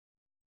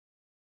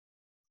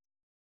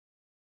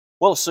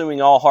Well,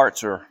 assuming all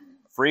hearts are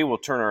free, we'll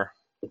turn our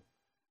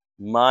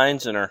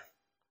minds and our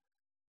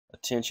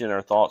attention,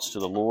 our thoughts to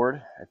the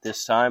Lord at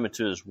this time and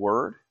to His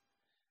Word.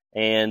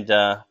 And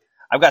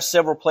I've got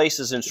several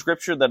places in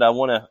Scripture that I'm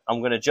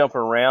going to jump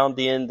around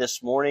in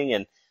this morning,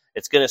 and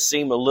it's going to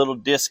seem a little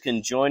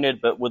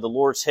disconjointed, but with the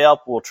Lord's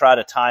help, we'll try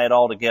to tie it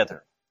all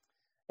together.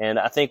 And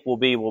I think we'll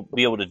be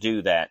able to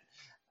do that.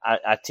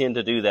 I tend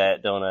to do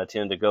that, don't I? I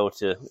tend to go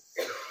to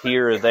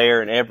here or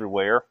there and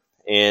everywhere,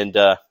 and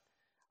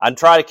I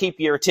try to keep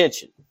your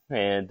attention.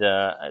 And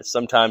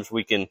sometimes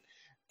we can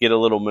get a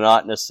little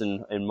monotonous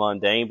and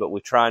mundane, but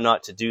we try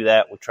not to do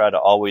that. We try to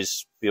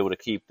always be able to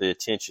keep the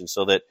attention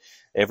so that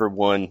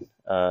everyone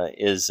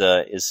is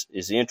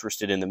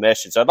interested in the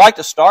message. I'd like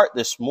to start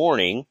this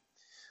morning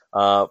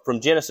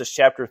from Genesis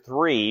chapter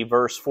 3,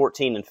 verse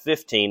 14 and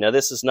 15. Now,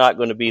 this is not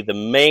going to be the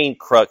main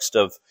crux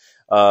of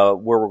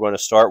where we're going to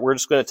start. We're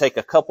just going to take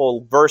a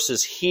couple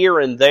verses here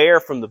and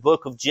there from the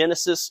book of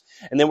Genesis,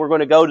 and then we're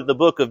going to go to the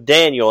book of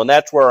Daniel, and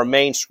that's where our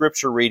main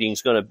scripture reading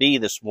is going to be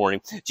this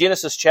morning.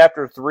 Genesis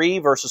chapter 3,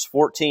 verses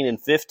 14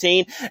 and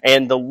 15.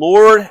 And the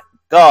Lord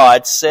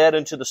God said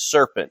unto the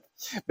serpent,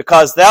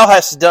 Because thou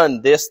hast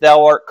done this,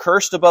 thou art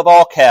cursed above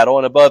all cattle,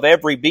 and above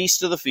every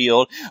beast of the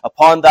field.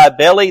 Upon thy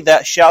belly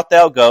that shalt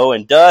thou go,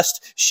 and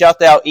dust shalt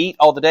thou eat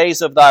all the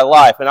days of thy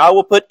life. And I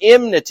will put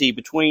enmity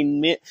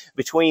between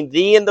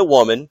thee and the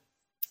woman,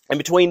 and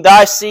between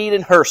thy seed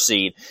and her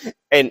seed,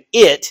 and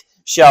it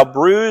shall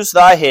bruise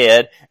thy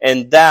head,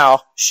 and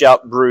thou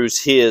shalt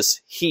bruise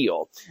his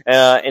heel.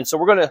 And so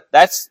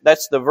that's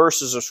the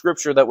verses of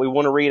Scripture that we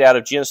want to read out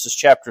of Genesis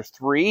chapter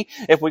 3.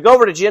 If we go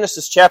over to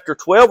Genesis chapter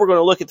 12, we're going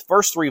to look at the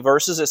first three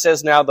verses. It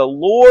says, Now the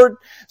Lord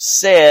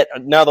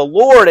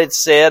had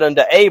said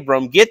unto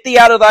Abram, Get thee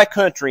out of thy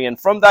country, and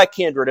from thy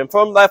kindred, and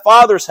from thy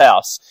father's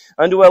house,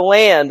 unto a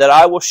land that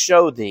I will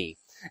show thee.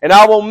 And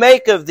I will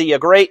make of thee a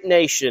great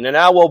nation, and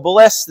I will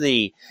bless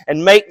thee,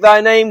 and make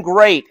thy name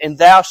great, and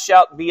thou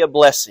shalt be a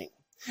blessing.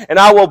 And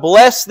I will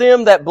bless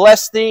them that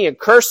bless thee, and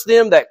curse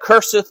them that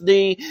curseth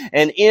thee,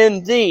 and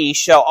in thee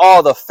shall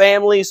all the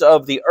families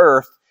of the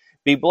earth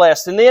be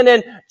blessed. And then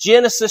in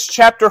Genesis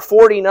chapter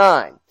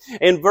 49,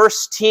 in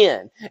verse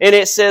 10, and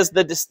it says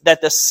that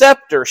the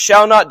scepter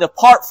shall not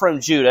depart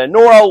from Judah,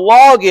 nor a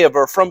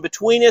lawgiver from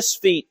between his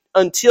feet,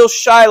 until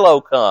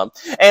Shiloh come,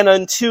 and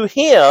unto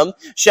him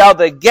shall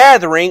the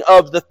gathering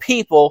of the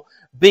people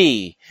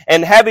be.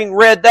 And having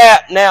read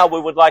that, now we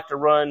would like to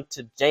run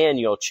to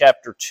Daniel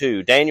chapter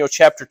 2. Daniel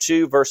chapter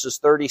 2, verses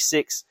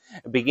 36,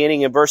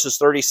 beginning in verses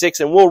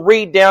 36, and we'll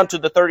read down to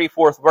the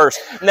 34th verse.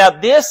 Now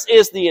this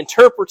is the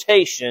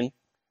interpretation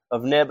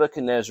of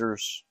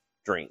Nebuchadnezzar's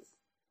dream.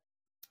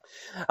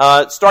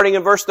 Starting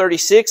in verse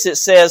 36, it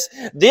says,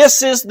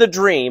 This is the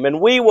dream,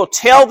 and we will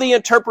tell the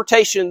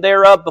interpretation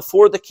thereof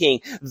before the king.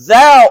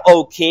 Thou,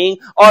 O king,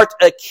 art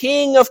a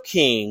king of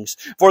kings,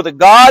 for the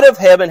God of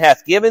heaven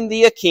hath given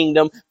thee a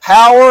kingdom,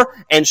 power,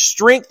 and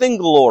strength, and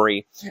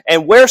glory.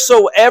 And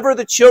wheresoever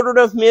the children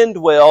of men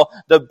dwell,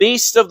 the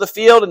beasts of the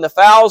field and the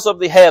fowls of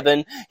the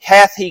heaven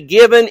hath he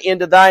given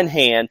into thine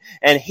hand,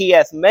 and he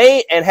hath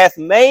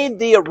made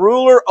thee a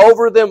ruler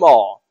over them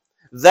all.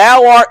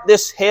 Thou art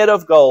this head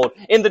of gold.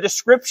 In the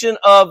description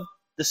of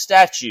the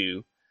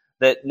statue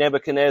that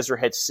Nebuchadnezzar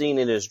had seen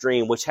in his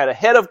dream, which had a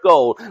head of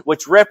gold,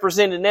 which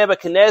represented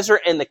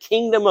Nebuchadnezzar and the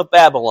kingdom of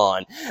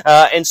Babylon.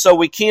 And so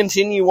we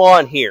continue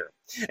on here.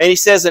 And he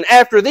says, And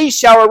after thee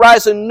shall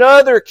arise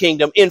another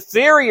kingdom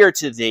inferior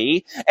to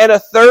thee, and a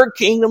third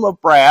kingdom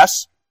of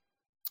brass,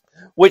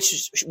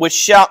 which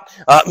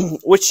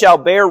shall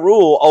bear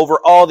rule over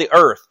all the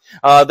earth.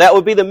 That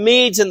would be the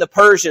Medes and the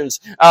Persians,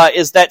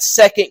 is that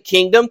second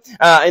kingdom.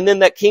 And then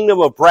that kingdom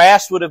of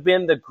brass would have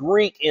been the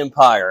Greek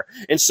Empire.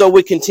 And so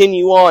we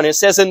continue on. It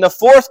says, And the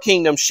fourth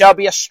kingdom shall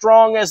be as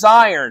strong as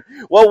iron.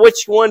 Well,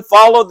 which one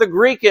followed the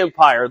Greek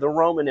Empire? The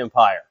Roman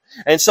Empire.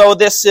 And so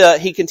this,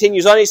 he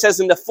continues on. He says,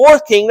 And the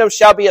fourth kingdom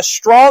shall be as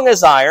strong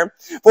as iron,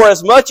 for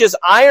as much as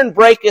iron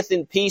breaketh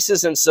in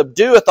pieces and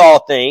subdueth all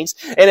things,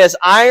 and as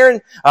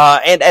iron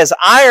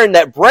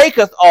that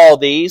breaketh all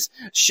these,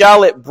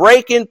 shall it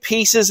break in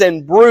pieces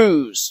and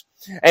bruise.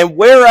 And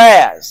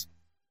whereas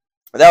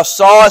thou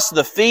sawest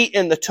the feet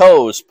and the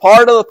toes,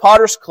 part of the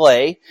potter's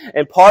clay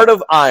and part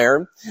of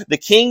iron, the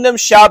kingdom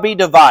shall be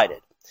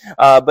divided.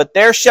 But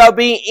there shall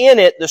be in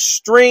it the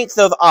strength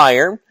of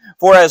iron,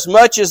 for as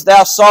much as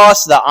thou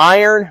sawest the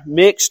iron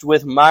mixed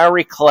with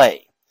miry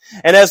clay.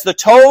 And as the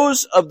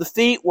toes of the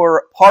feet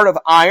were part of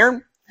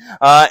iron,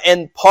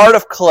 and part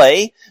of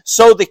clay,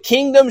 so the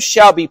kingdom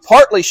shall be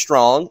partly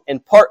strong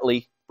and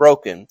partly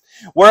broken.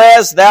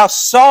 Whereas thou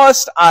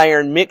sawest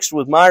iron mixed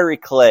with miry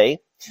clay,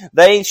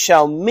 they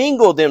shall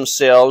mingle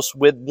themselves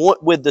with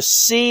the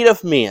seed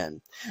of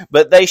men,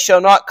 but they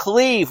shall not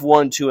cleave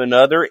one to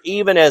another,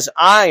 even as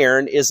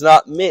iron is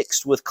not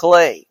mixed with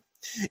clay.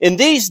 In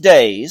these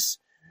days,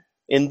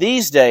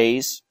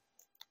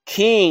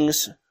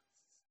 kings,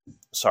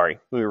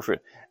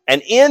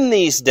 and in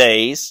these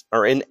days,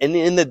 or in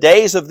the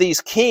days of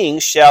these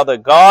kings, shall the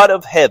God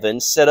of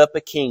heaven set up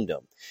a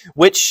kingdom,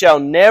 which shall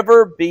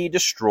never be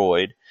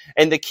destroyed,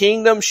 and the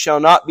kingdom shall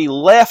not be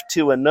left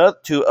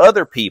to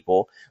other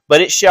people,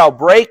 but it shall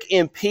break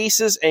in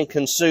pieces and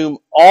consume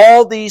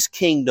all these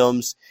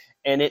kingdoms,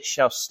 and it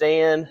shall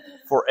stand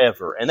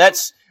forever. And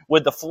that's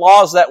with the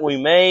flaws that we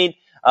made.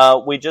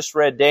 We just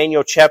read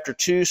Daniel chapter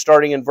 2,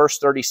 starting in verse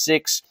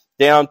 36,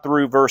 down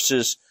through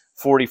verses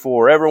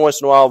 44. Every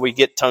once in a while we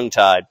get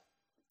tongue-tied.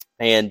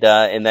 And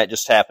that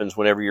just happens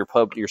whenever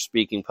you're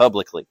speaking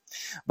publicly.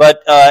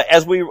 But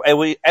as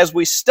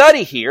we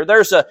study here,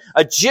 there's a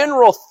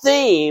general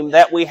theme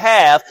that we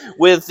have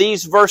with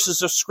these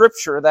verses of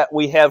Scripture that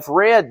we have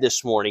read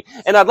this morning.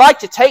 And I'd like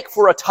to take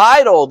for a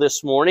title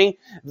this morning,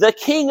 The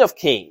King of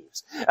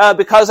Kings.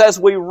 Because as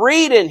we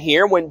read in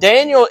here, when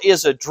Daniel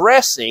is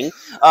addressing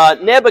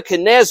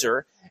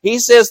Nebuchadnezzar, he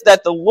says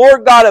that the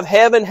Lord God of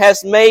heaven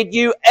has made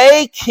you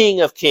a King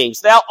of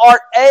Kings. Thou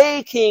art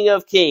a King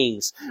of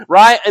Kings,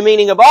 right?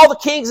 Meaning of all the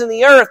kings in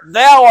the earth,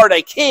 thou art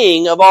a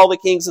king of all the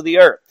kings of the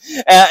earth.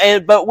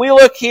 But we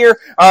look here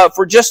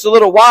for just a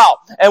little while,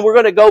 and we're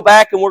going to go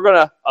back and we're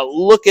going to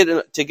look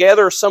at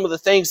together some of the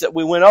things that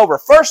we went over.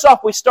 First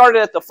off, we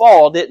started at the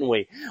fall, didn't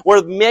we?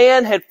 Where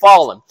man had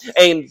fallen.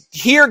 And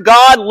here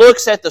God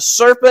looks at the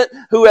serpent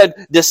who had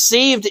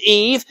deceived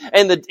Eve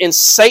and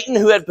Satan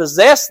who had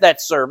possessed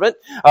that serpent,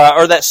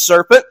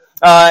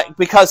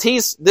 because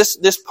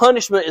this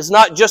punishment is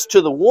not just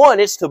to the one,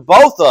 it's to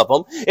both of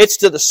them. It's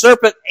to the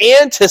serpent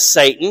and to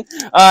Satan,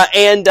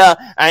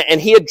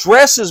 and he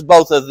addresses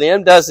both of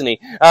them, doesn't he?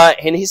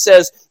 And he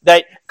says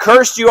that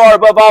cursed you are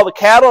above all the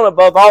cattle and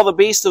above all the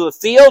beasts of the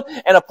field,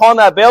 and upon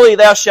thy belly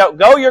thou shalt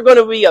go. You're going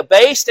to be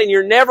abased, and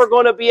you're never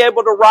going to be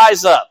able to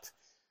rise up.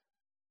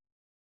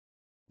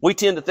 We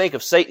tend to think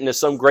of Satan as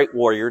some great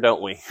warrior,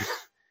 don't we?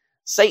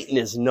 Satan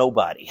is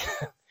nobody.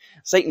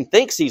 Satan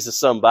thinks he's a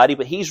somebody,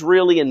 but he's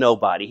really a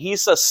nobody.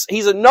 He's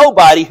a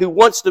nobody who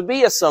wants to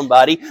be a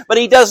somebody, but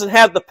he doesn't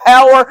have the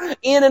power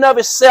in and of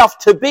himself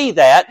to be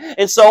that.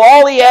 And so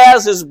all he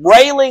has is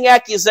railing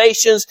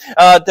accusations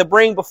to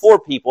bring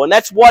before people. And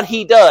that's what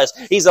he does.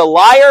 He's a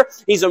liar,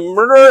 he's a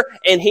murderer,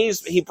 and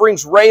he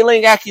brings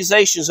railing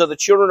accusations of the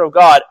children of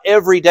God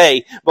every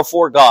day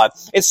before God.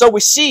 And so we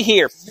see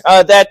here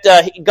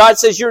that God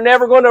says you're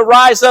never going to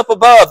rise up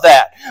above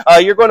that.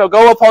 You're going to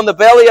go upon the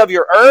belly of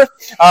your earth,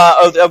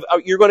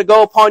 you're going to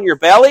go upon your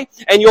belly,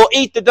 and you'll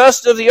eat the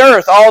dust of the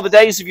earth all the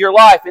days of your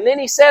life. And then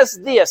he says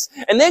this,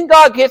 and then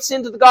God gets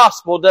into the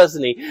gospel,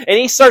 doesn't he? And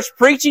he starts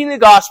preaching the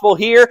gospel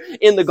here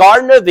in the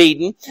Garden of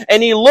Eden,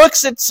 and he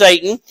looks at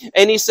Satan,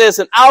 and he says,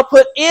 and I'll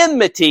put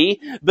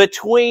enmity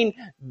between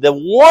the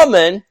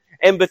woman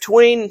and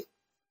between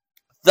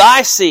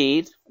thy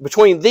seed,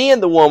 between thee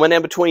and the woman,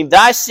 and between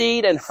thy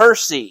seed and her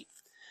seed.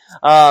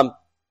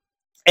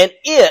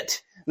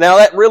 Now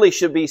that really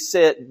should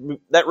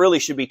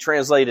be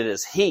translated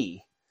as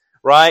he,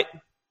 right?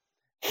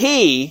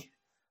 He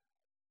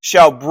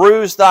shall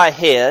bruise thy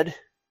head,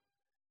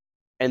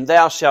 and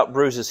thou shalt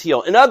bruise his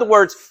heel. In other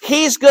words,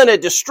 he's going to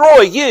destroy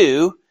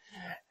you,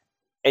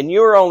 and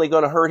you're only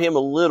going to hurt him a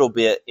little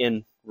bit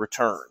in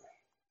return.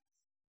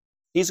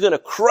 He's going to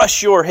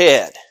crush your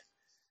head.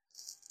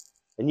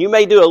 And you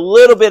may do a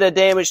little bit of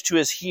damage to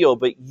his heel,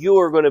 but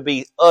you're going to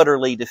be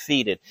utterly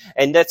defeated.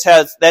 And that's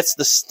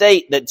the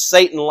state that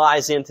Satan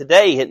lies in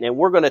today. And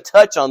we're going to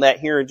touch on that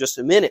here in just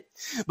a minute.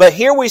 But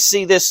here we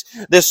see this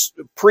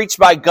preached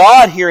by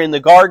God here in the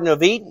Garden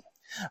of Eden.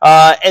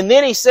 And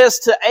then he says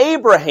to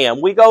Abraham,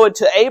 we go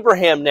into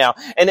Abraham now,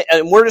 and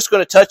we're just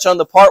going to touch on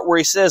the part where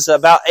he says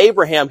about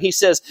Abraham. He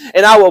says,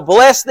 and I will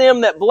bless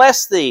them that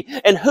bless thee.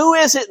 And who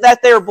is it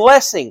that they're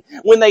blessing?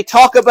 When they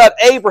talk about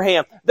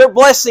Abraham, they're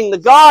blessing the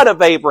God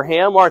of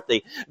Abraham, aren't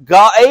they?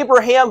 God,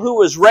 Abraham, who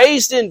was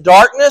raised in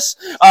darkness,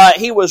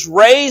 he was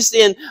raised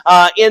in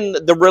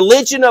the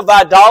religion of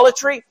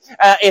idolatry,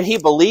 and he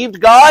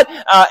believed God,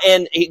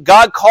 and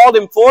God called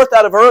him forth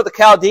out of Ur of the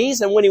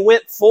Chaldees, and when he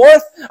went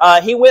forth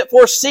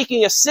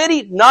seeking a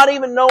city, not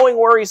even knowing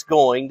where he's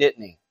going,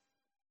 didn't he?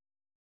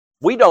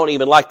 We don't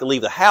even like to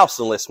leave the house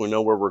unless we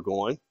know where we're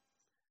going.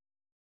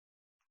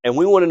 And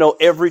we want to know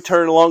every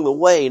turn along the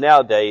way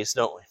nowadays,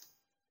 don't we?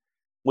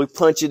 We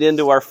punch it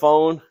into our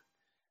phone,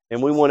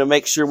 and we want to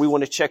make sure we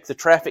want to check the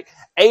traffic.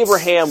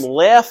 Abraham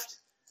left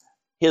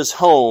his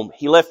home,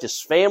 he left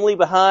his family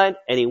behind,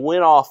 and he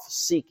went off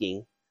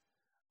seeking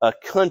a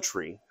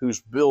country whose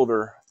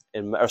builder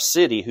and a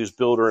city whose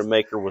builder and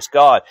maker was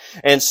God.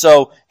 And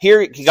so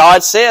here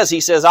God says, he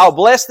says, I'll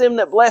bless them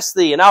that bless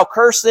thee, and I'll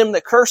curse them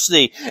that curse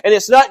thee. And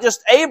it's not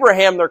just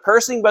Abraham they're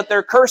cursing, but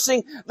they're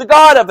cursing the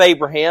God of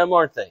Abraham,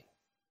 aren't they?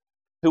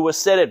 Who was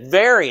set at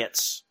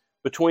variance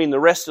between the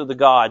rest of the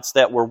gods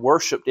that were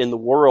worshipped in the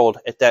world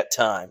at that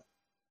time.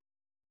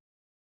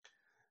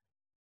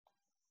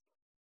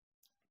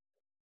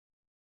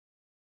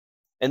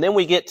 And then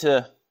we get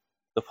to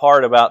the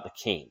part about the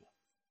king.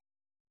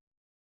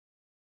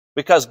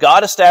 Because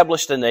God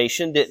established a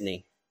nation, didn't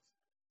he?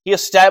 He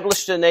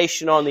established a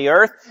nation on the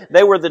earth.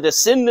 They were the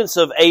descendants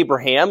of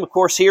Abraham. Of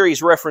course, here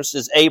he's referenced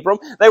as Abram.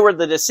 They were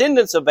the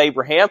descendants of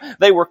Abraham.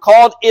 They were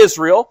called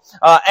Israel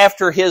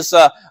after his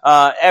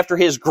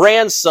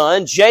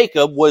grandson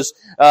Jacob was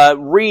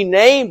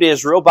renamed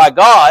Israel by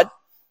God.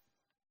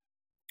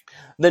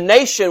 The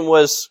nation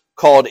was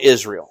called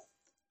Israel,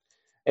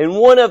 and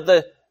one of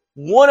the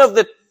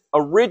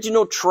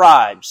original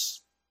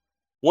tribes,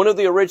 one of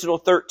the original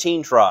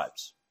 13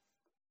 tribes.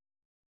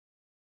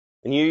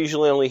 And you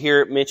usually only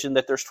hear it mentioned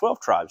that there's 12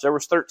 tribes. There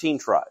was 13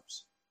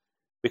 tribes.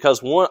 Because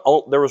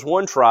there was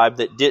one tribe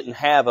that didn't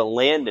have a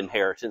land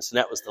inheritance, and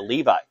that was the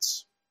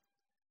Levites.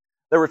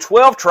 There were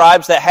 12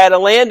 tribes that had a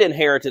land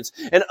inheritance.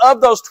 And of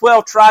those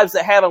 12 tribes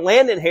that had a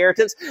land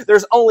inheritance,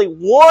 there's only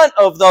one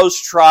of those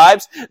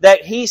tribes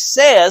that he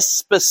says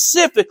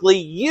specifically,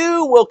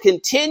 you will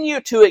continue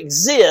to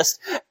exist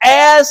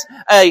as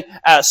a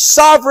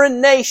sovereign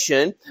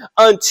nation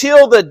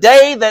until the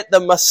day that the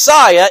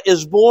Messiah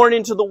is born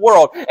into the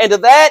world. And to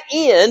that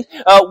end,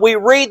 we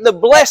read the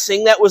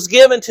blessing that was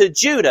given to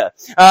Judah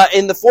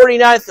in the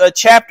 49th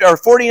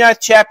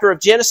chapter of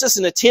Genesis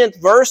in the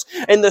 10th verse.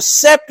 And the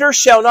scepter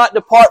shall not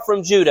depart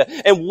from Judah.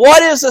 And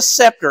what is a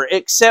scepter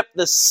except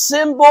the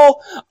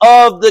symbol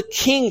of the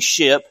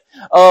kingship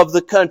of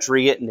the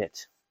country, isn't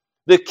it?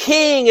 The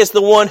king is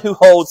the one who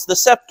holds the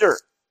scepter.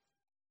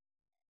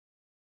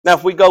 Now,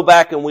 if we go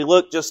back and we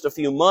look just a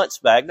few months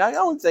back, now I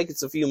don't think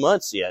it's a few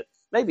months yet.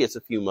 Maybe it's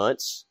a few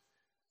months.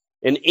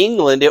 In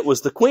England, it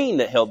was the queen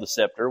that held the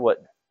scepter.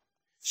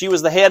 She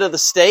was the head of the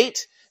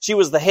state. She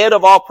was the head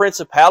of all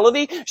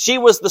principality. She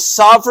was the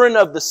sovereign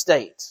of the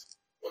state.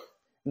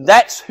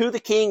 That's who the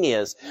king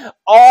is.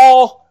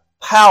 All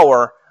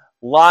power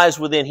lies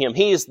within him.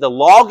 He is the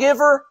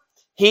lawgiver.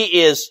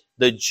 He is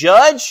the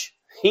judge.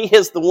 He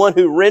is the one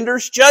who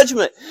renders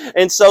judgment.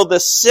 And so the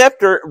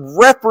scepter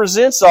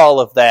represents all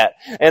of that.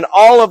 And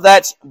all of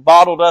that's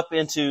bottled up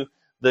into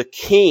the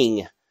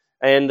king.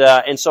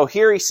 And so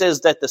here he says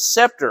that the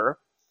scepter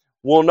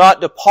will not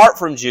depart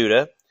from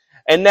Judah.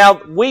 And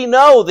now we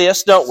know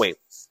this, don't we?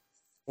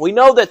 We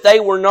know that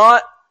they were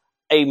not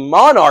a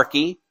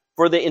monarchy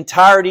for the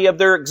entirety of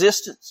their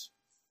existence.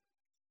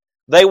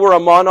 They were a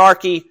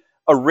monarchy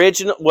they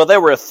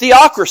were a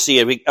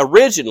theocracy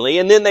originally,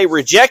 and then they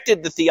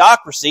rejected the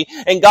theocracy,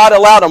 and God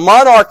allowed a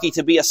monarchy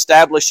to be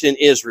established in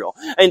Israel.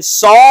 And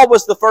Saul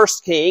was the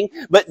first king,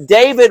 but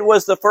David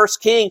was the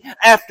first king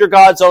after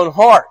God's own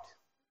heart.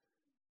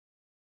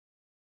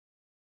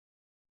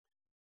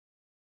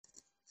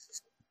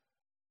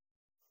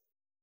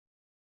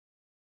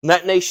 And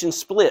that nation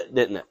split,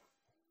 didn't it?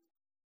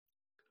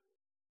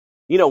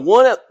 You know,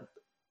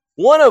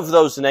 one of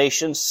those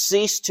nations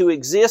ceased to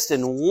exist,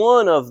 and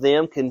one of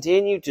them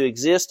continued to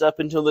exist up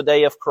until the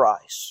day of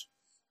Christ.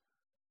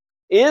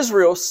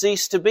 Israel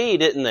ceased to be,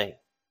 didn't they?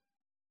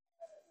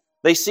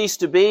 They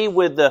ceased to be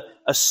with the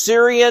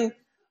Assyrian,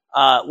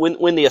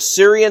 when the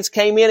Assyrians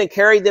came in and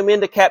carried them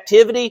into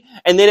captivity,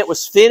 and then it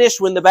was finished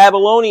when the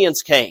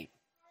Babylonians came.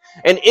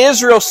 And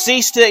Israel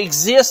ceased to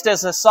exist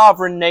as a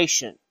sovereign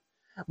nation.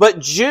 But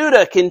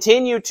Judah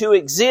continued to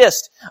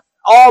exist,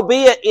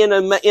 albeit in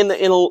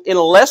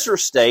a lesser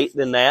state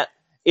than that.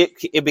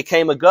 It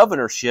became a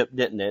governorship,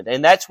 didn't it?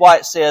 And that's why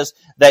it says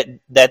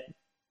that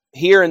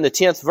here in the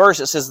 10th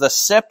verse, it says, the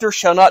scepter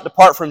shall not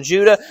depart from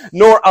Judah,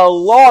 nor a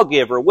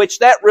lawgiver, which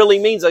that really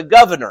means a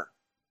governor,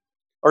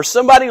 or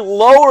somebody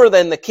lower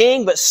than the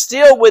king, but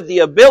still with the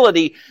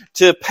ability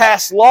to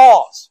pass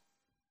laws.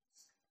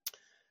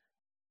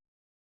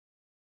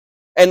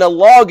 And a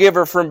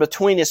lawgiver from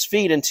between his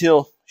feet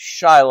until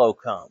Shiloh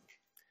comes.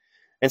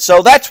 And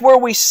so that's where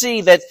we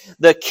see that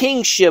the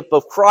kingship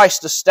of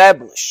Christ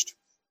established.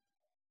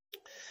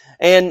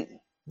 And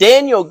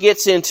Daniel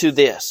gets into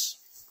this.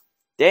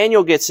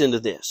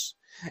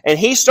 And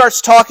he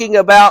starts talking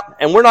about,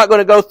 and we're not going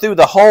to go through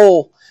the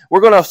whole,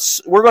 we're going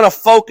to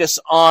focus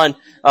on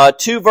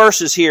 2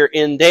 verses here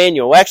in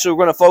Daniel. Actually,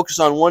 we're going to focus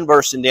on one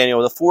verse in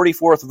Daniel, the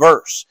 44th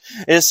verse.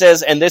 And it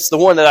says, and it's the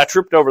one that I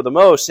tripped over the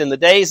most, in the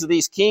days of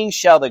these kings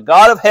shall the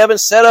God of heaven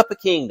set up a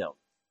kingdom,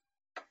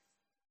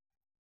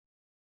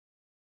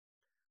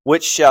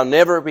 which shall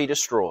never be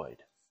destroyed.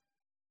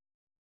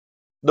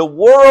 The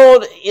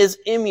world is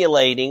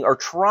emulating or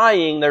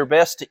trying their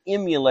best to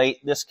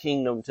emulate this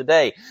kingdom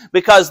today.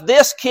 Because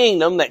this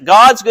kingdom that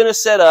God's going to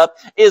set up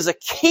is a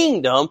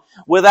kingdom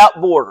without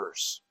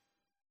borders.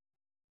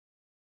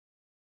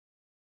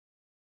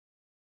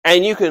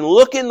 And you can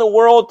look in the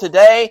world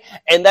today,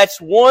 and that's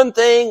one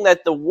thing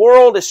that the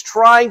world is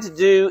trying to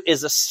do,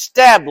 is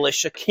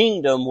establish a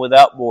kingdom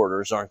without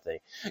borders, aren't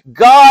they?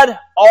 God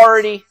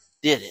already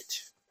did it.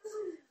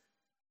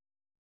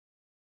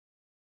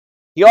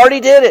 He already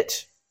did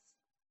it.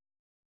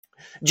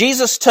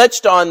 Jesus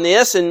touched on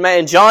this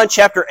in John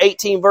chapter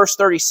 18 verse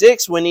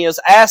 36 when he was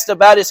asked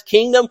about his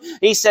kingdom.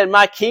 He said,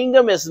 my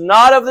kingdom is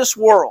not of this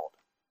world.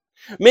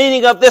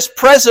 Meaning of this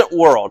present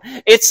world.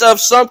 It's of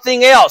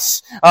something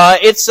else.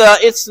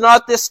 It's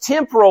not this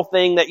temporal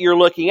thing that you're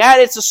looking at.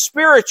 It's a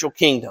spiritual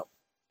kingdom.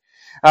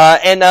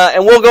 And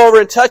we'll go over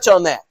and touch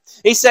on that.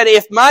 He said,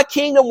 if my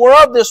kingdom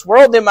were of this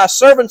world, then my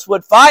servants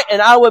would fight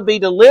and I would be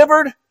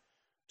delivered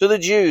to the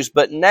Jews.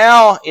 But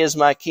now is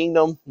my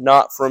kingdom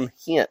not from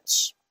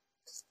hence.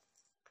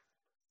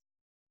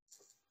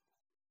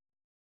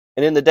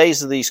 And in the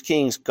days of these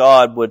kings,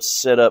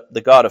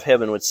 the God of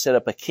heaven would set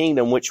up a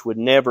kingdom which would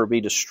never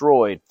be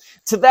destroyed.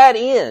 To that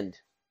end,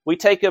 we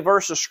take a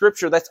verse of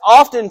Scripture that's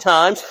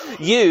oftentimes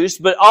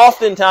used, but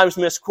oftentimes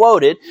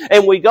misquoted,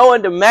 and we go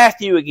into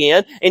Matthew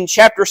again in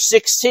chapter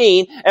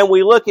 16, and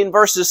we look in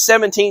verses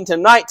 17 to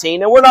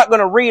 19, and we're not going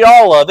to read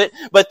all of it,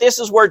 but this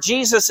is where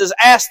Jesus has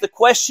asked the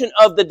question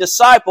of the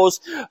disciples,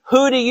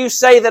 who do you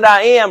say that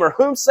I am, or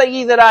whom say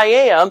ye that I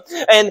am?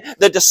 And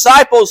the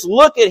disciples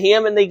look at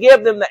him, and they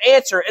give them the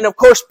answer, and of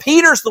course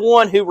Peter's the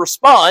one who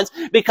responds,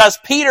 because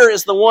Peter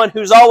is the one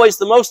who's always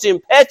the most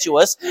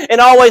impetuous, and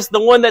always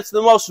the one that's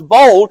the most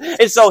bold.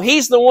 And so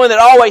he's the one that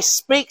always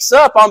speaks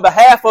up on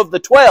behalf of the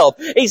 12.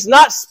 He's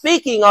not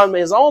speaking on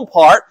his own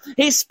part.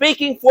 He's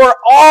speaking for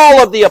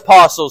all of the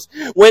apostles.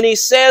 When he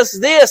says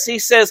this, he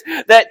says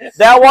that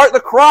thou art the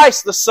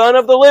Christ, the Son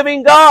of the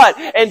living God.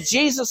 And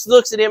Jesus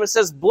looks at him and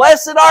says,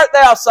 blessed art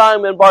thou,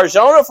 Simon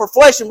Bar-Jonah, for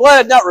flesh and blood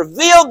hath not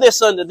revealed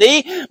this unto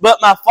thee, but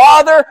my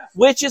Father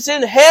which is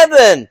in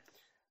heaven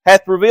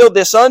hath revealed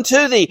this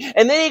unto thee.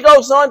 And then he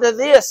goes on to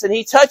this, and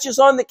he touches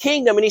on the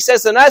kingdom, and he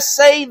says, and I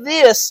say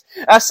this,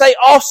 I say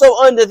also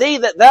unto thee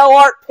that thou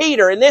art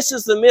Peter. And this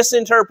is the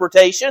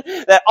misinterpretation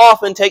that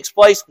often takes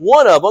place,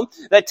 one of them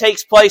that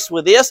takes place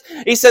with this.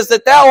 He says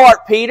that thou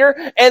art Peter,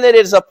 and that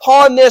it is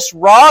upon this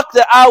rock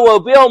that I will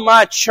build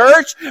my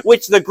church,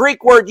 which the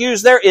Greek word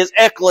used there is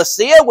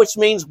ekklesia, which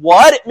means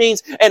what? It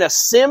means an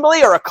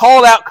assembly or a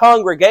called out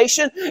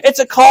congregation. It's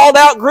a called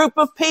out group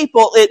of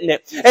people, isn't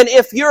it? And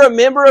if you're a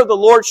member of the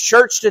Lord's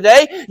church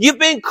today, you've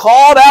been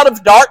called out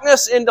of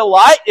darkness into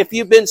light if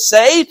you've been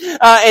saved,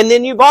 and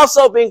then you've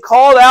also been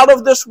called out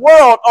of this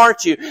world,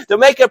 aren't you? To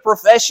make a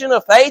profession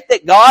of faith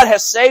that God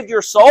has saved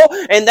your soul,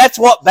 and that's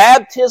what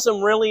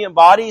baptism really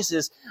embodies,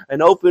 is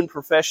an open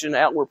profession,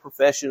 outward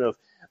profession of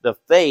the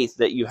faith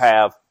that you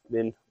have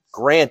been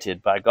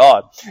granted by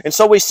God. And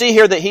so we see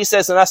here that he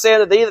says, and I say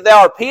unto thee that thou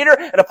art Peter,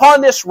 and upon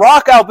this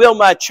rock I'll build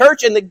my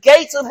church, and the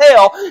gates of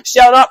hell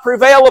shall not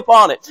prevail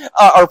upon it,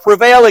 or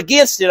prevail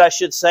against it, I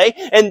should say.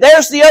 And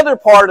there's the other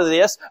part of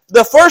this.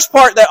 The first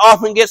part that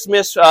often gets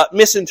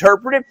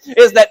misinterpreted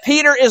is that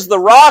Peter is the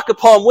rock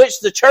upon which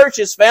the church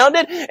is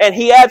founded, and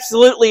he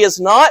absolutely is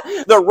not.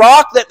 The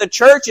rock that the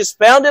church is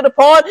founded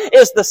upon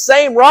is the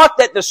same rock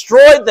that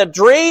destroyed the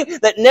dream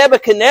that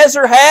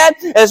Nebuchadnezzar had.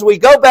 As we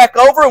go back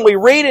over and we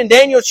read in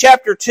Daniel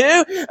chapter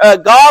 2,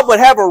 God would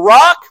have a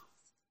rock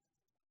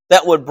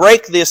that would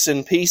break this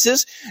in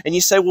pieces. And you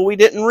say, well, we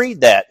didn't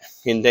read that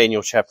in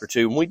Daniel chapter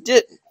 2. And we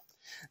didn't.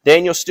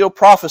 Daniel still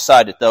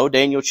prophesied it, though.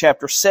 Daniel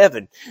chapter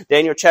 7.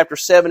 Daniel chapter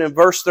 7 and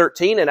verse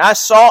 13. And I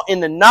saw in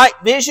the night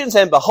visions,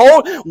 and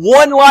behold,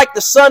 one like the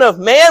Son of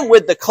Man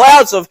with the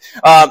clouds of,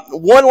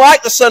 one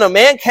like the Son of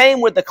Man came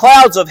with the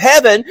clouds of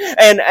heaven,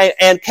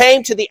 and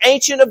came to the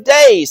Ancient of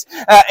Days.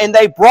 And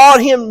they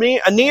brought him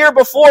near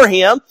before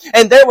him,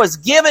 and there was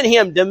given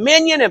him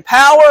dominion and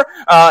power,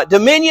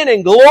 dominion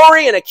and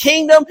glory, and a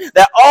kingdom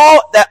that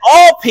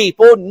all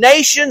people,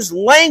 nations,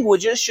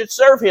 languages should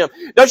serve him.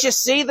 Don't you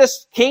see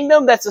this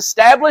kingdom that's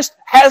established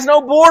has no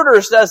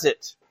borders, does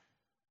it?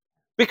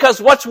 Because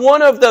what's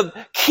one of the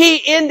key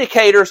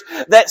indicators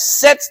that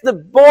sets the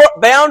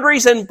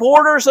boundaries and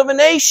borders of a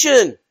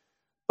nation?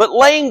 But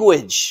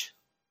language.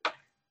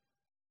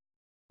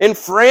 In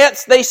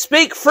France, they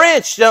speak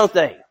French, don't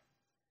they?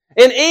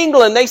 In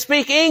England, they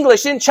speak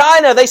English. In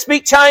China, they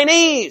speak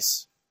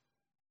Chinese.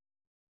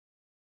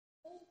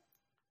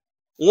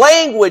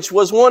 Language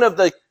was one of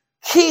the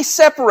key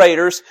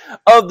separators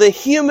of the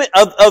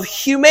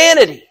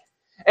humanity.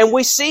 And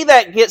we see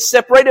that get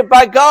separated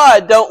by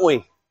God, don't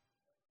we?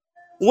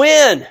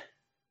 When?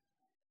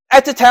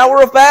 At the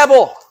Tower of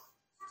Babel.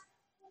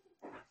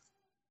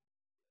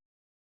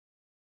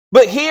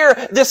 But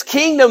here, this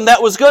kingdom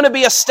that was going to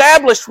be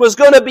established was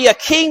going to be a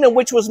kingdom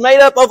which was made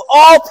up of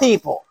all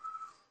people.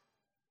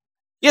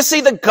 You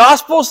see, the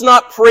gospel's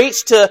not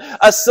preached to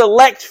a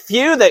select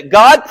few that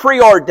God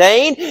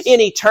preordained in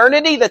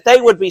eternity that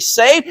they would be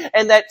saved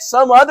and that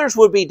some others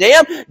would be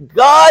damned.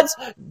 God's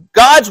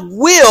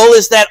will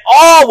is that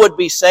all would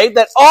be saved,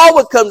 that all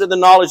would come to the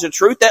knowledge of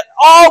truth, that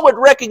all would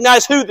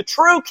recognize who the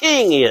true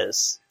King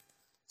is.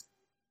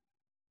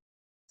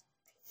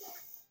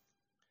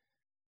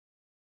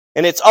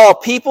 And it's all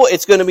people,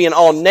 it's going to be in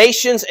all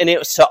nations, and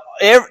it's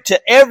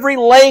to every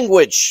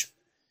language.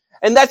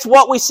 And that's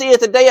what we see at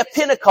the day of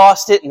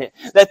Pentecost, isn't it?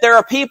 That there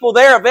are people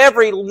there of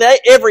every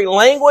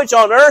language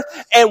on earth.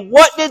 And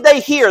what did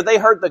they hear? They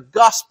heard the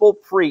gospel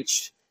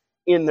preached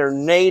in their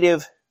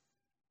native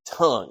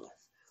tongue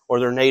or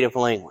their native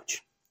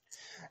language.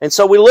 And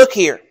so we look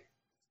here.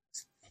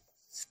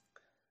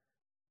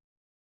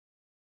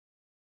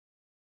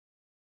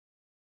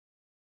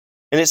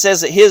 And it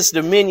says that his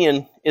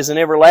dominion is an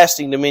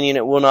everlasting dominion.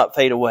 It will not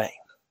fade away.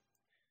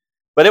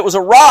 But it was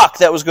a rock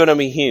that was going to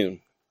be hewn.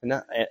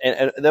 And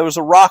there was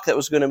a rock that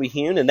was going to be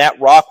hewn, and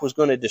that rock was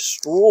going to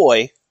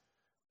destroy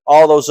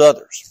all those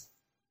others.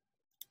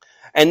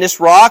 And this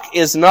rock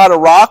is not a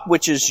rock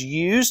which is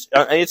used.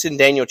 It's in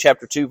Daniel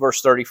chapter 2,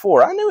 verse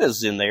 34. I knew it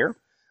was in there.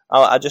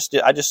 I just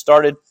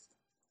started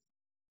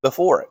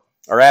before it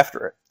or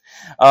after it.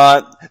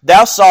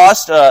 Thou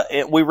sawest,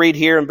 we read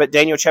here in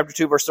Daniel chapter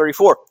 2, verse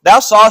 34, thou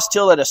sawest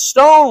till that a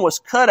stone was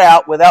cut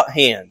out without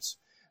hands.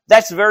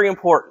 That's very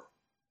important.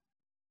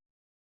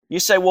 You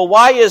say, well,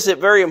 why is it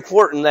very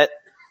important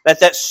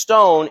that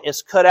stone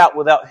is cut out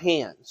without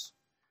hands?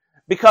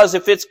 Because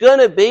if it's going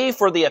to be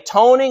for the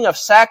atoning of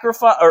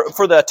sacrifice, or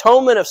for the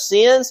atonement of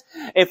sins,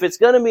 if it's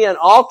going to be an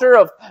altar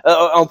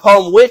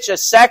upon which a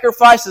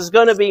sacrifice is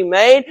going to be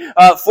made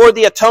for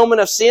the atonement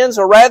of sins,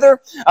 or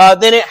rather,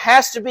 then it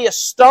has to be a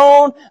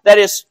stone that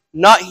is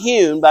not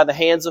hewn by the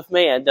hands of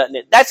man, doesn't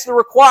it? That's the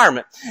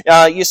requirement.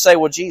 You say,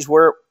 well, geez,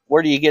 where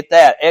do you get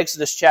that?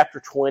 Exodus chapter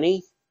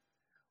 20.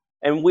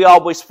 And we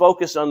always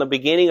focus on the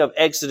beginning of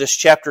Exodus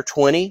chapter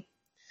 20.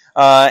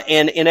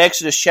 And in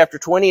Exodus chapter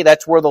 20,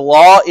 that's where the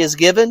law is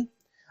given.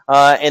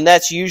 And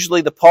that's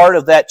usually the part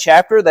of that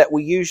chapter that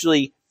we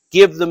usually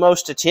give the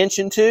most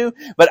attention to.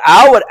 But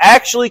I would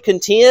actually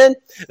contend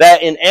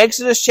that in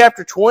Exodus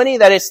chapter 20,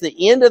 that it's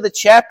the end of the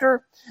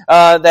chapter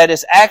that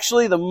is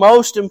actually the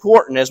most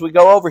important. As we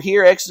go over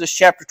here, Exodus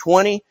chapter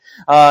 20,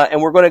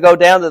 and we're going to go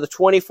down to the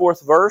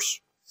 24th verse.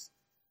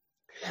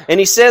 And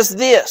he says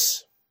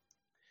this,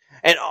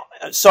 in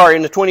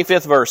the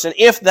 25th verse, and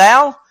if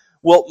thou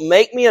wilt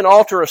make me an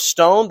altar of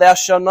stone, thou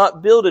shalt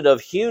not build it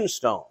of hewn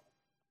stone.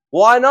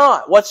 Why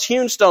not? What's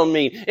hewn stone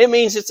mean? It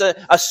means it's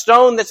a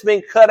stone that's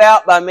been cut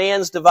out by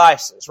man's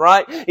devices,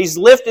 right? He's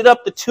lifted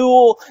up the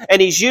tool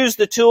and he's used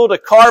the tool to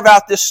carve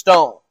out this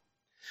stone.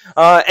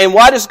 And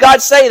why does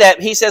God say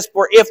that? He says,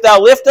 for if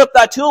thou lift up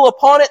thy tool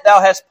upon it,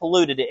 thou hast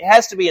polluted it. It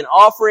has to be an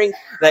offering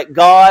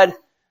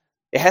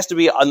it has to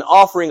be an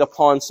offering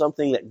upon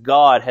something that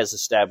God has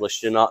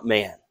established and not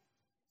man.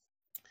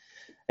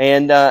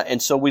 And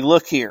so we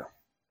look here.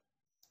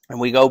 And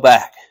we go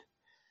back,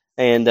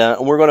 and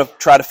we're going to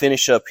try to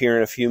finish up here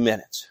in a few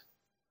minutes.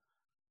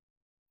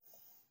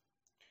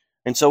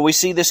 And so we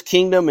see this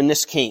kingdom and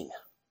this king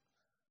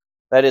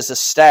that is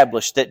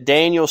established, that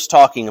Daniel's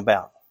talking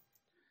about,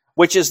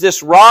 which is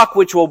this rock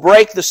which will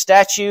break the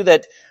statue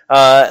that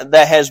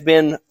has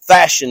been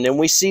fashioned. And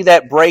we see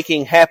that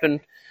breaking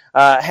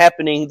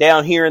happening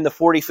down here in the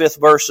 45th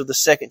verse of the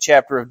 2nd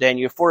chapter of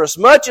Daniel. For as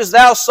much as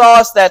thou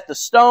sawest that the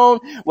stone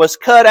was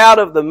cut out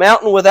of the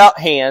mountain without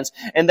hands,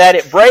 and that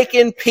it brake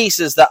in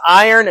pieces the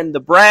iron and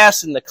the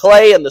brass and the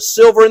clay and the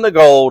silver and the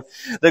gold,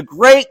 the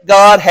great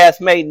God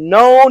hath made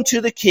known to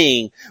the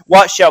king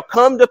what shall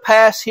come to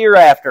pass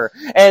hereafter.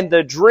 And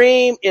the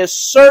dream is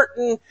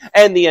certain,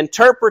 and the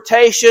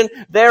interpretation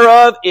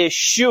thereof is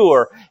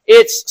sure.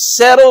 It's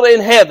settled in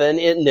heaven,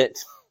 isn't it?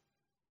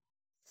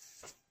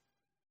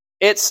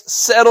 It's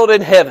settled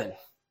in heaven.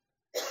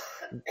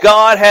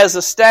 God has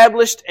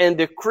established and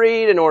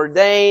decreed and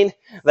ordained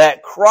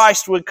that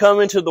Christ would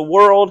come into the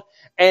world,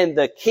 and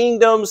the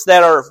kingdoms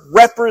that are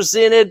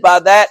represented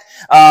by that,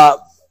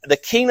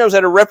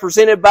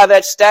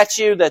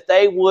 statue, that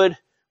they would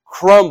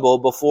crumble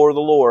before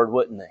the Lord,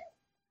 wouldn't they?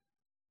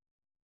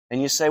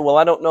 And you say, well,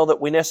 I don't know that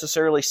we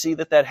necessarily see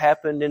that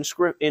happened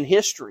in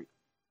history.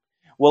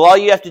 Well, all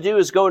you have to do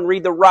is go and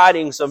read the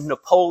writings of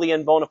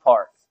Napoleon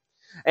Bonaparte.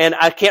 And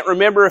I can't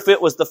remember if it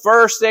was the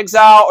first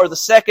exile or the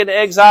second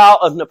exile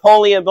of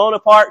Napoleon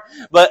Bonaparte,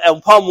 but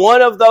upon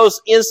one of those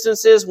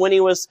instances when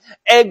he was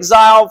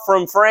exiled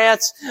from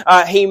France,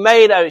 he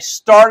made a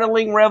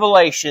startling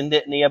revelation,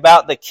 didn't he,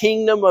 about the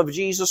kingdom of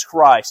Jesus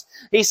Christ.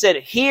 He said,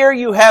 here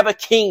you have a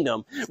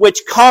kingdom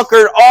which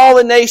conquered all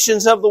the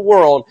nations of the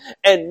world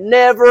and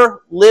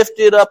never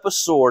lifted up a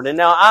sword. And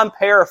now I'm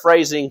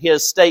paraphrasing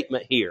his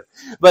statement here.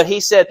 But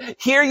he said,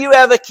 here you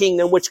have a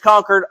kingdom which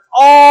conquered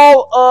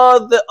all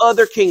of the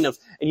other kingdoms.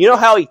 And you know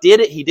how he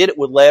did it? He did it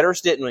with letters,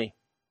 didn't he?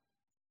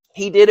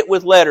 He did it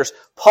with letters.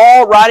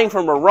 Paul, writing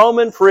from a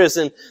Roman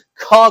prison,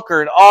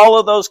 conquered all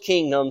of those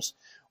kingdoms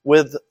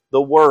with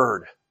the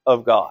Word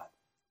of God.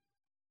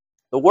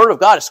 The Word of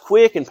God is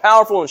quick and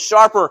powerful and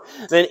sharper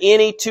than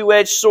any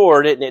two-edged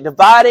sword, isn't it?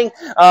 Dividing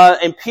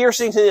and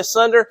piercing to the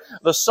asunder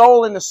the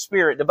soul and the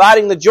spirit,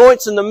 dividing the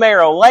joints and the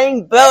marrow,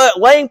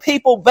 laying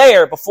people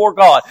bare before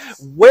God.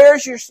 Where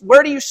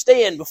do you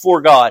stand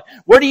before God?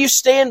 Where do you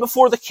stand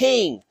before the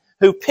King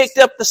who picked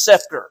up the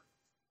scepter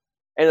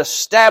and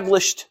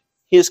established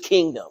His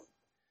kingdom?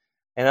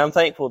 And I'm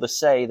thankful to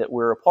say that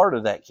we're a part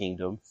of that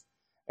kingdom,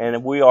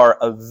 and we are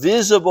a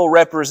visible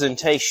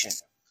representation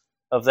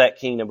of that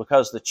kingdom,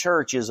 because the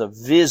church is a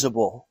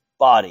visible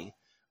body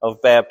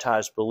of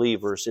baptized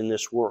believers in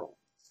this world.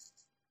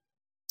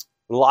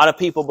 A lot of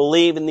people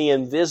believe in the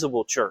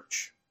invisible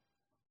church.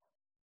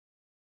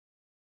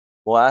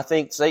 Well, I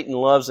think Satan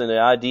loves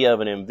the idea of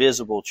an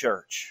invisible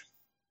church.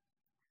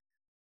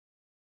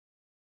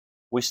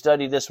 We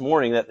studied this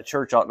morning that the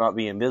church ought not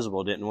be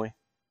invisible, didn't we?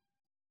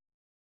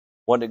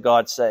 What did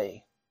God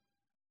say?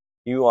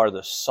 You are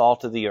the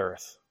salt of the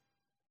earth.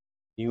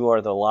 You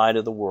are the light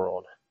of the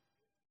world.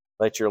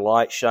 Let your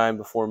light shine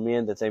before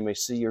men that they may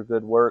see your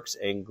good works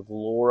and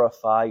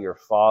glorify your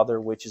Father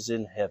which is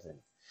in heaven.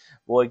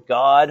 Boy,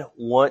 God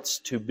wants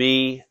to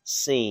be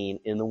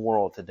seen in the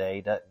world today,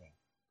 doesn't He?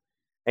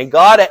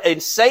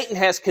 And Satan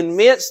has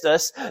convinced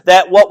us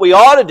that what we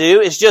ought to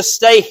do is just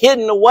stay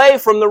hidden away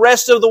from the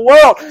rest of the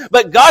world.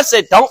 But God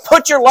said, don't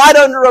put your light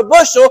under a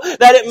bushel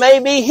that it may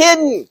be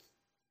hidden.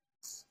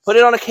 Put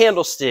it on a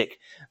candlestick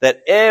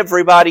that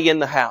everybody in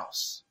the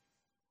house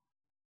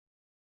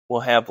will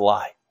have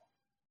light.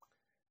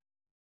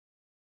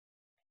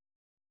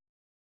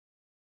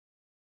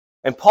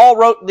 And Paul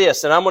wrote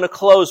this, and I'm going to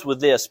close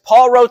with this.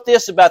 Paul wrote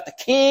this about the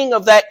king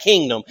of that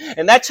kingdom.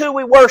 And that's who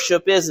we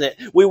worship, isn't it?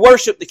 We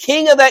worship the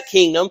king of that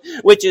kingdom,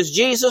 which is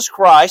Jesus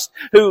Christ,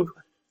 who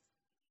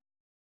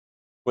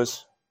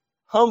was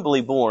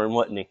humbly born,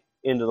 wasn't He,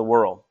 into the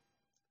world.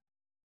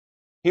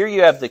 Here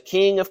you have the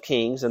King of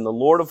Kings and the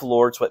Lord of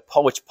Lords,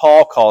 which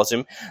Paul calls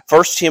Him.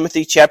 1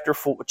 Timothy chapter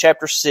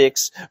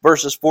 6,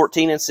 verses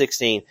 14 and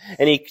 16.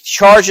 And he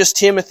charges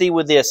Timothy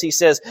with this. He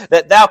says,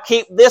 that thou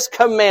keep this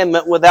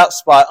commandment without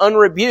spot,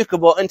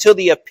 unrebukable, until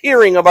the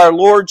appearing of our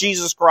Lord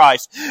Jesus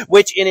Christ,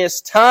 which in His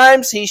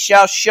times He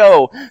shall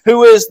show,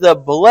 who is the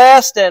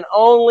blessed and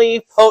only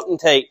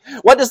potentate.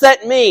 What does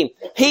that mean?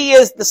 He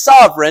is the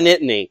sovereign,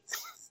 isn't He?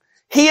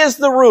 He is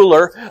the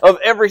ruler of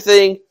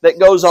everything that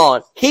goes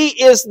on. He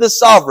is the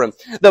sovereign,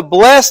 the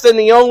blessed and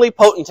the only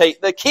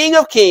potentate, the King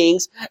of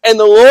kings and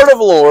the Lord of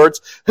lords,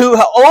 who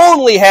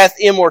only hath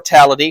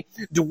immortality,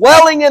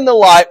 dwelling in the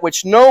light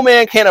which no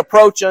man can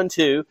approach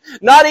unto.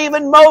 Not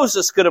even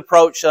Moses could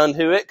approach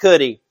unto it, could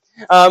he?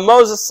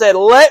 Moses said,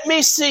 let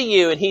me see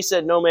you. And He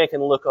said, no man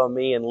can look on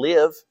me and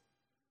live.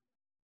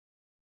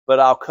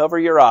 But I'll cover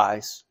your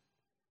eyes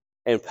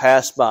and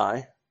pass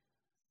by,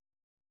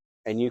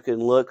 and you can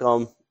look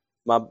on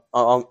my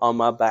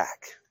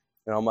back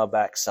and on my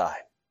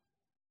backside.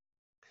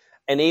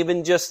 And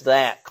even just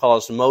that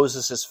caused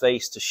Moses'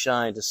 face to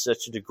shine to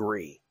such a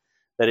degree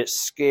that it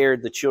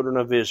scared the children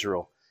of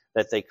Israel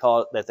that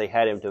they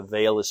had him to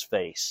veil his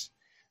face,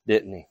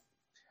 didn't he?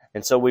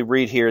 And so we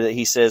read here that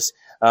he says,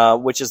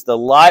 which is the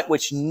light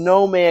which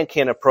no man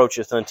can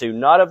approacheth unto,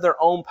 not of their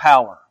own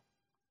power.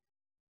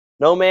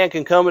 No man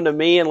can come unto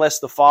me unless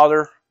the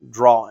Father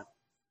draw him.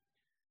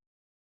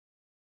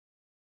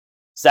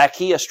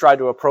 Zacchaeus tried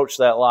to approach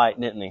that light,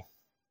 didn't he?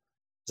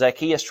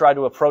 Zacchaeus tried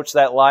to approach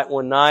that light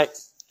one night,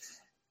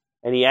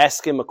 and he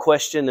asked Him a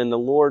question, and the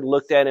Lord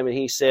looked at him and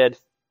He said,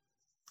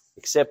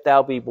 except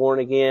thou be born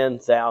again,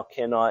 thou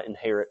cannot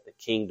inherit the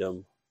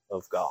kingdom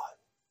of God.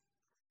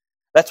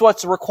 That's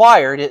what's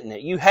required, isn't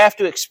it? You have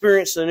to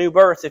experience the new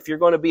birth if you're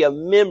going to be a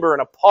member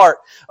and a part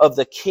of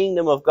the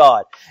kingdom of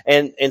God.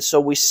 And so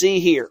we see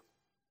here,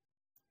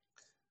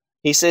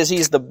 He says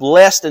He's the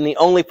blessed and the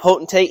only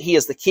potentate. He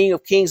is the King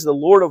of kings, the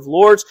Lord of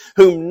lords,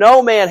 whom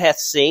no man hath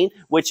seen,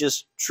 which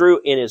is true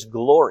in His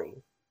glory.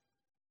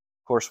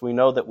 Of course, we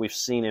know that we've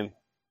seen Him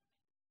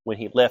when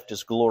He left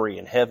His glory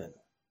in heaven.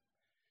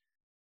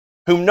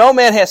 Whom no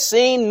man hath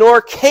seen,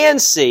 nor can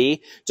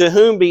see, to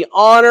whom be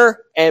honor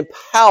and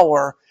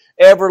power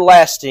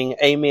everlasting.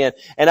 Amen.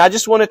 And I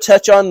just want to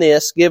touch on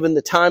this, given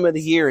the time of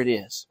the year it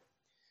is.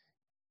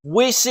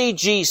 We see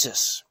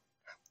Jesus,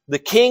 the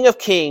King of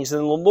kings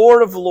and the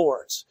Lord of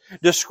lords,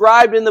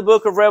 described in the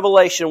book of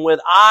Revelation with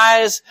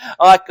eyes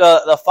like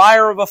the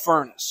fire of a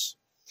furnace.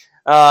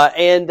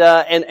 And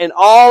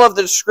all of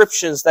the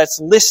descriptions that's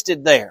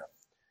listed there.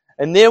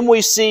 And then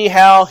we see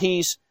how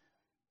He's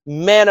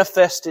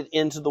manifested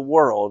into the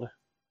world,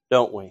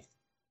 don't we?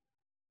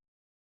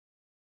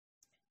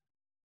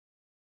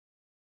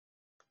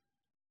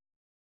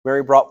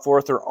 Mary brought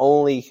forth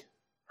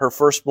her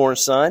firstborn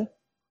son,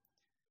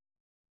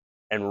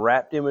 and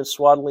wrapped Him in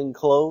swaddling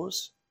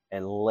clothes,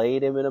 and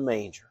laid Him in a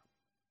manger.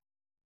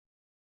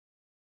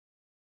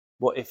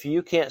 Well, if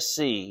you can't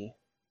see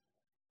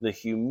the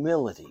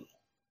humility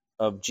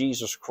of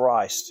Jesus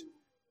Christ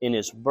in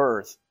His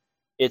birth,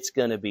 it's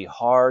going to be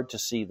hard to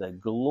see the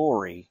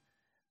glory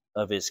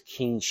of His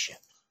kingship.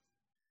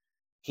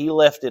 He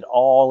left it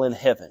all in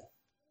heaven.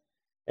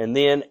 And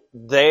then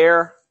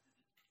there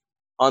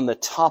on the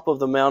top of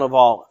the Mount of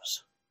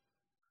Olives,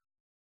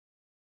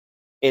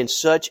 in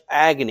such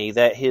agony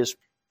that His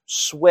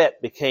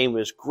sweat became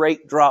as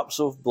great drops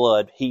of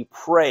blood, He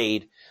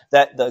prayed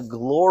that the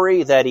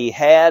glory that He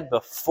had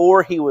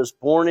before He was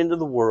born into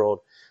the world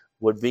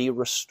would be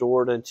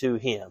restored unto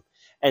Him.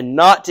 And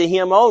not to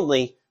Him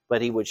only,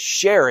 but He would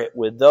share it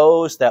with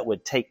those that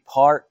would take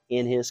part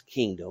in His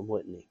kingdom,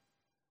 wouldn't He?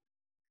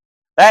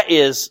 That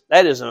is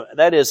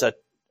a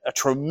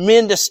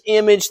tremendous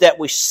image that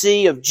we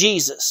see of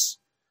Jesus.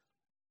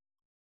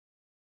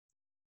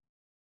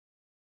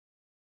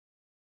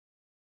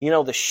 You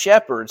know, the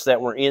shepherds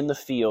that were in the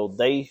field,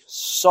 they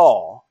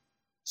saw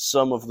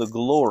some of the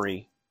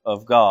glory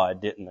of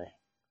God, didn't they?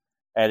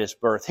 At His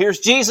birth. Here's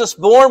Jesus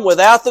born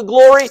without the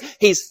glory.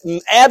 He's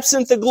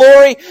absent the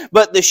glory,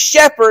 but the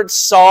shepherds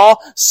saw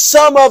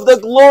some of the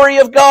glory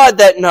of God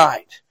that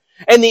night.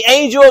 And the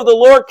angel of the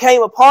Lord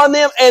came upon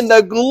them, and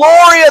the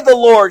glory of the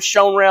Lord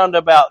shone round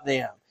about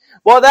them.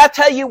 Well, I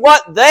tell you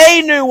what,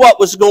 they knew what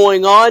was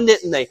going on,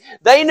 didn't they?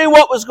 They knew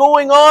what was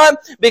going on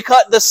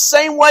because the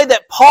same way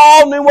that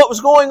Paul knew what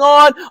was going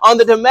on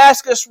the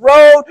Damascus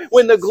road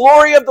when the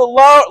glory of the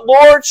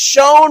Lord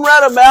shone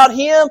round about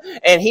him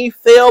and he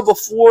fell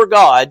before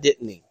God,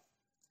 didn't he?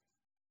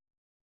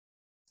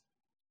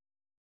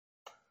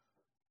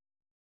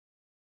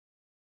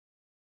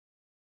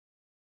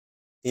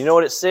 You know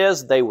what it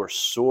says? They were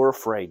sore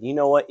afraid. You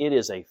know what? It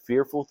is a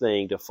fearful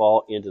thing to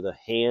fall into the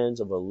hands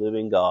of a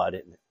living God,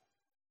 isn't it?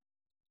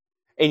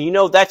 And you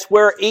know, that's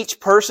where each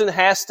person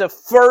has to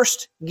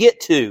first get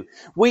to.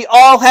 We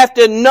all have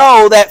to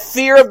know that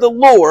fear of the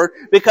Lord,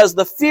 because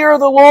the fear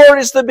of the Lord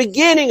is the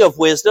beginning of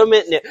wisdom,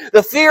 isn't it?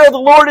 The fear of the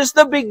Lord is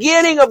the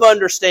beginning of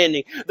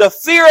understanding. The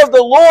fear of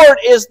the Lord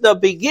is the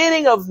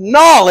beginning of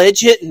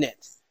knowledge, isn't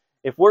it?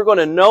 If we're going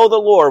to know the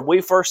Lord,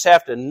 we first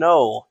have to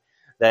know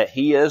that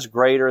He is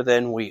greater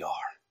than we are.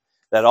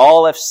 That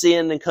all have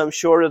sinned and come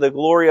short of the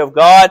glory of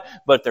God,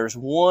 but there's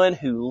one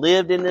who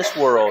lived in this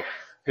world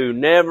who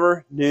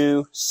never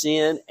knew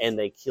sin, and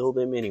they killed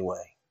him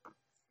anyway.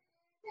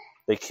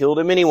 They killed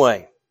him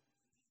anyway.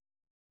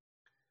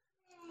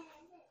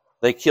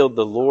 They killed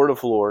the Lord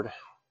of Lords.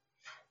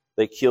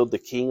 They killed the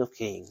King of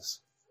Kings.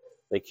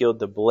 They killed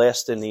the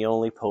blessed and the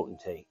only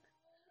potentate.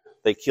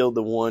 They killed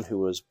the one who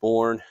was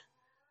born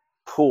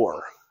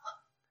poor,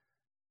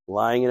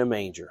 lying in a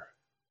manger,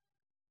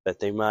 that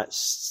they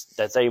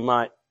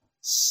might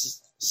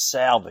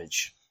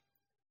salvage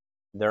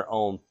their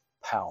own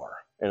power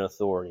and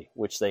authority,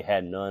 which they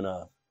had none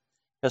of.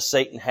 Because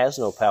Satan has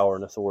no power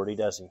and authority,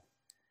 does he?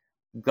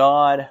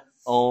 God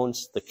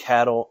owns the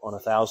cattle on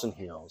 1,000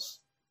 hills.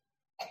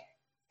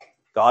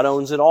 God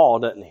owns it all,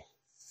 doesn't he?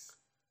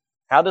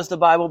 How does the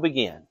Bible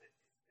begin?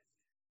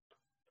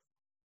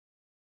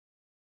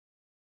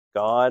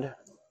 God,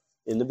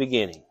 in the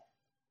beginning,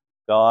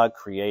 God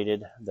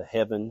created the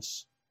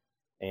heavens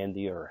and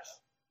the earth.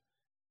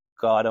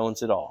 God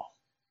owns it all.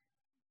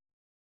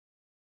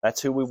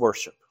 That's who we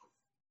worship.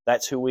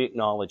 That's who we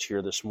acknowledge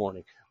here this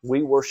morning.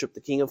 We worship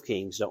the King of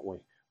Kings, don't we?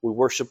 We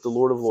worship the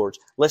Lord of Lords.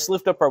 Let's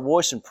lift up our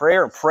voice in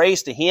prayer and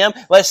praise to Him.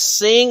 Let's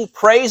sing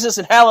praises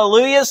and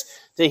hallelujahs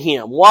to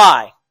Him.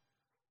 Why?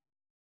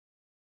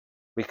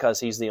 Because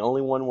He's the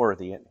only one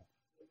worthy, isn't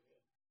He?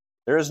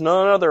 There is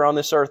none other on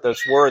this earth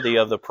that's worthy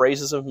of the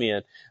praises of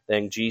men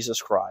than Jesus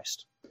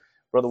Christ.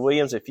 Brother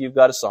Williams, if you've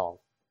got a song.